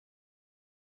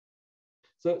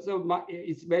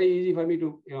it's very easy for me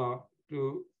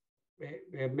to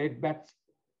make bets.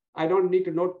 I don't need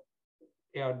to know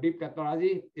deep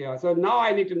technology. So now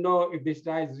I need to know if this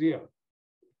guy is real.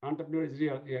 Entrepreneur is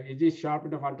real. Is he sharp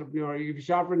enough entrepreneur? If he's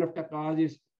sharp enough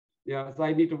technologies, so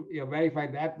I need to verify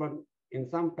that one in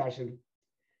some fashion.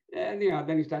 And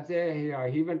then he starts saying,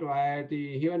 he went to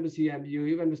IIT, he went to CMU,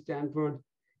 he went to Stanford.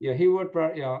 He worked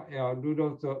for do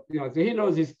those. So so he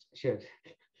knows his shit.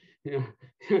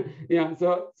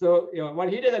 So what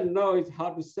he doesn't know is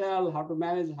how to sell, how to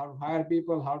manage, how to hire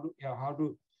people, how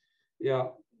to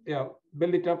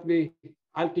build the company.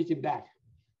 I'll teach him that.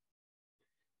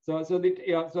 So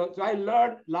I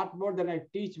learned a lot more than I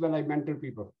teach when I mentor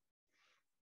people.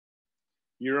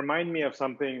 You remind me of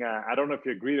something. I don't know if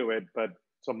you agree to it, but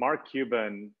so Mark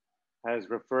Cuban has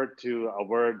referred to a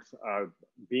word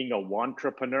being a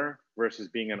wantrepreneur versus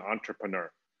being an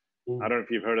entrepreneur. I don't know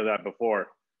if you've heard of that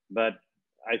before, but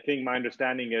I think my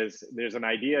understanding is there's an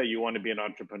idea you want to be an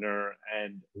entrepreneur,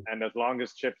 and as long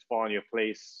as chips fall in your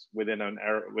place within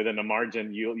a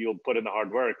margin, you'll put in the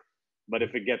hard work. But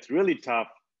if it gets really tough,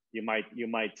 you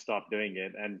might stop doing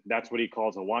it, and that's what he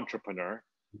calls a wantrepreneur.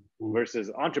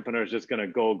 Versus entrepreneur is just going to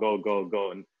go.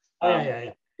 And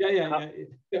So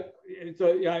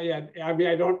I mean,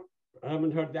 I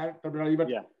haven't heard that terminology,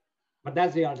 but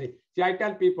that's the reality. See, I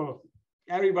tell people,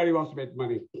 everybody wants to make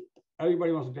money.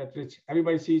 Everybody wants to get rich.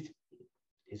 Everybody sees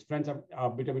his friends are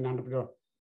becoming an entrepreneur.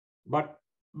 But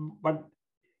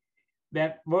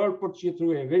that world puts you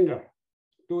through a ringer.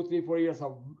 2, 3, 4 years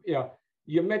of,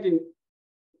 you're making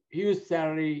huge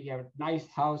salary, you have a nice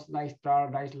house, nice car,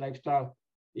 nice lifestyle,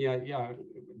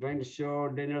 going to show,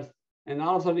 dinners, and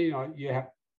all of a sudden, you have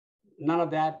none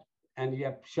of that, and you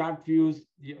have short fuse,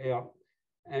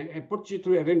 and it puts you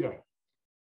through a ringer,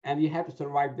 and you have to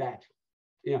survive that.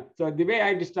 So the way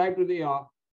I describe to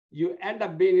you end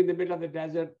up being in the middle of the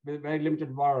desert with very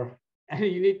limited water, and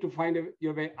you need to find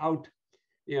your way out.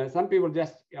 Some people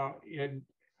just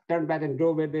turn back and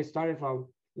go where they started from.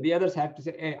 The others have to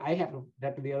say, hey, I have to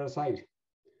get to the other side.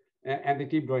 And they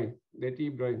keep going.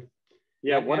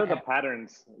 Yeah, what are the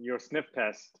patterns? Your sniff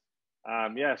test.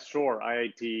 Yeah, sure,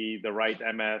 IIT, the right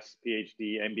MS,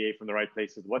 PhD, MBA from the right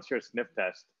places. What's your sniff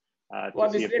test?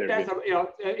 Well, the sniff test,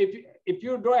 if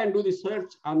you go and do the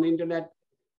search on the internet,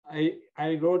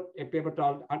 I wrote a paper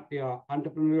called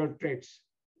Entrepreneurial Traits.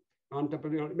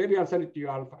 Maybe I'll send it to you.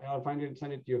 I'll find it and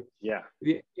send it to you. Yeah.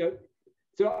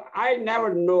 So I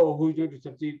never know who's going to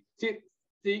succeed. See,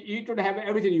 you should have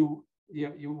everything you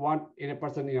want in a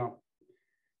person.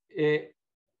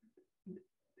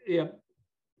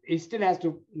 It still has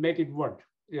to make it work.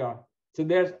 So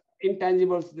there's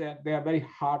intangibles that they are very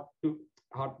hard to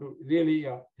really.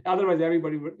 Otherwise,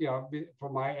 everybody would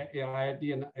from my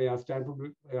IIT and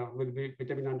Stanford will be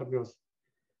becoming entrepreneurs.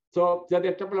 So there are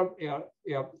a couple of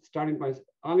starting points.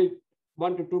 Only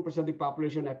 1 to 2% of the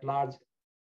population at large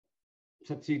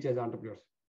succeeds as entrepreneurs.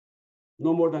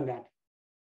 No more than that.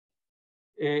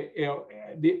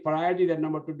 The priority, that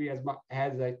number could be as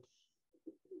like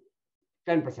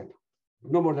 10%.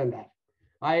 No more than that.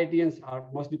 IITians are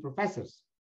mostly professors,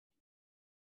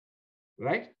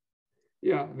 right?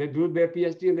 They do their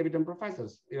PhD and they become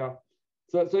professors.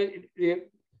 So there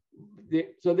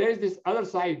is this other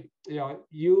side. More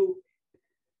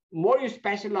you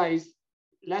specialize,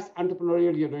 less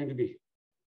entrepreneurial you're going to be.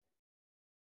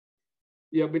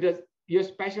 Because your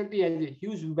specialty has a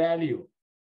huge value.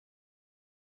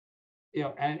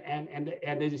 And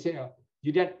as you say,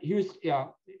 you get huge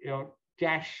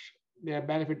cash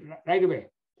benefit right away.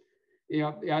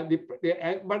 But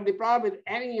the problem with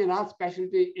any and all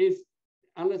specialty is,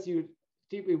 unless you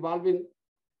keep evolving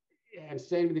and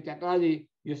staying with the technology,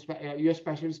 your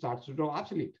specialty starts to go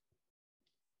obsolete.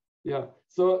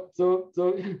 So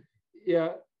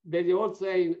there's the old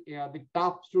saying, the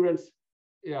top students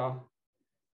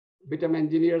become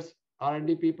engineers,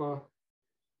 R&D people.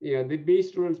 The B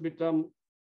students become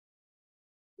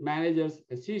managers,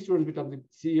 and C students become the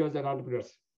CEOs and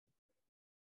entrepreneurs.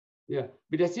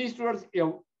 Because C students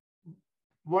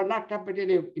were not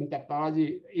competitive in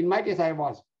technology. In my case, I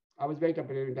was very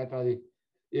competitive in technology.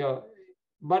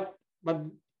 But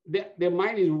their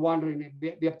mind is wandering.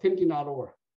 They're thinking all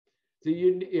over. So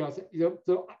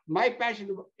so my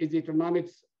passion is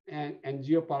economics and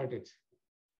geopolitics.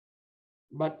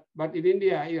 But in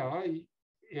India,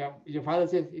 your father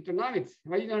says economics.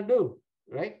 What are you gonna do,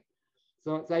 right?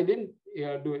 So I didn't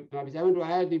do economics. I went to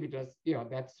IIT because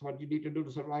that's what you need to do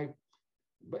to survive.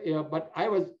 But I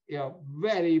was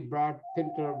very broad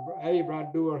thinker, very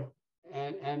broad doer,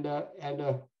 and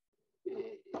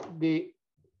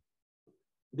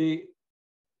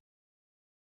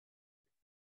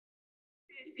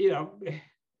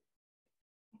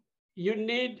you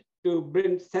need to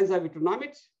bring sense of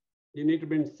economics. You need to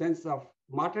bring sense of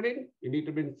marketing. You need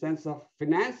to bring sense of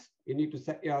finance. You need to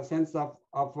sense of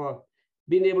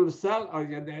being able to sell. Or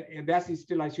that's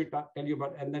still I should tell you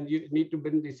about. And then you need to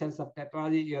bring the sense of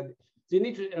technology. So you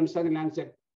need to understand the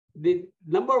landscape. The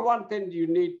number one thing you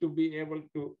need to be able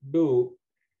to do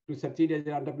to succeed as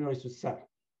an entrepreneur is to sell.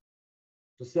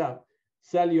 To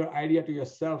sell your idea to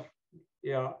yourself.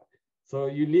 So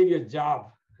you leave your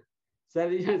job.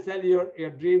 Sell your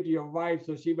dream to your wife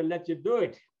so she will let you do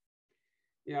it.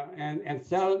 And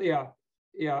sell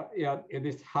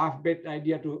this half-baked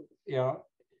idea to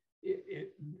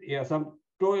some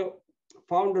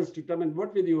founders to come and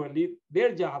work with you and leave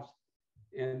their jobs.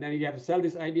 And then you have to sell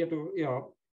this idea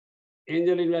to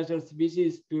angel investors,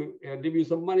 VCs to give you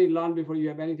some money long before you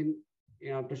have anything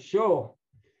to show.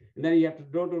 And then you have to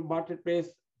go to the marketplace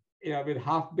with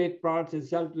half-baked products and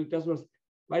sell to the customers.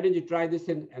 Why don't you try this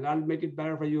and I'll make it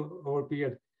better for you over a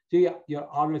period. So you're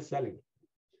always selling.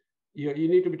 You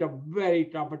need to become very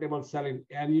comfortable selling,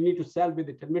 and you need to sell with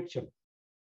the conviction.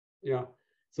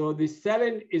 So the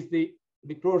selling is the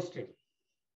core skill.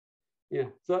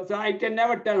 So I can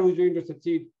never tell who's going to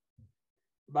succeed,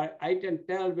 but I can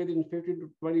tell within 15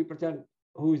 to 20%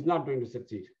 who is not going to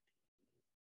succeed.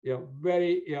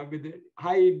 With a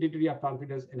high degree of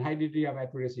confidence and high degree of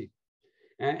accuracy.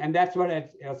 And that's what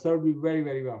has served me very,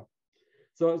 very well.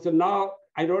 So now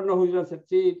I don't know who's going to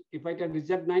succeed. If I can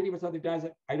reject 90% of the guys,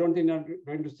 I don't think I'm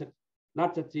going to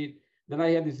not succeed. Then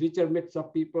I have this richer mix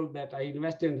of people that I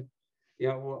invest in,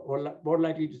 or more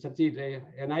likely to succeed.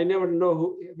 And I never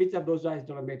know which of those guys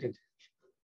don't make it.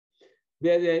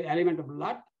 There's an element of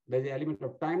luck. There's an element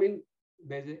of timing.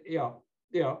 There's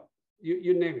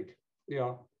you name it.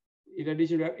 In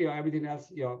addition to everything else,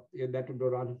 that will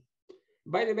go on.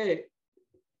 By the way,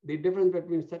 the difference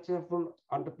between successful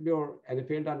entrepreneur and a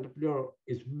failed entrepreneur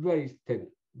is very thin,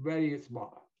 very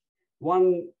small.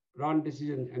 One wrong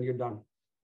decision and you're done.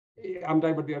 I'm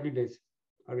talking about the early days.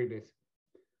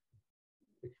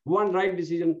 One right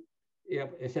decision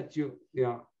sets you,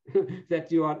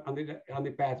 sets you on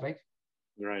the path, right?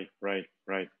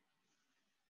 Right.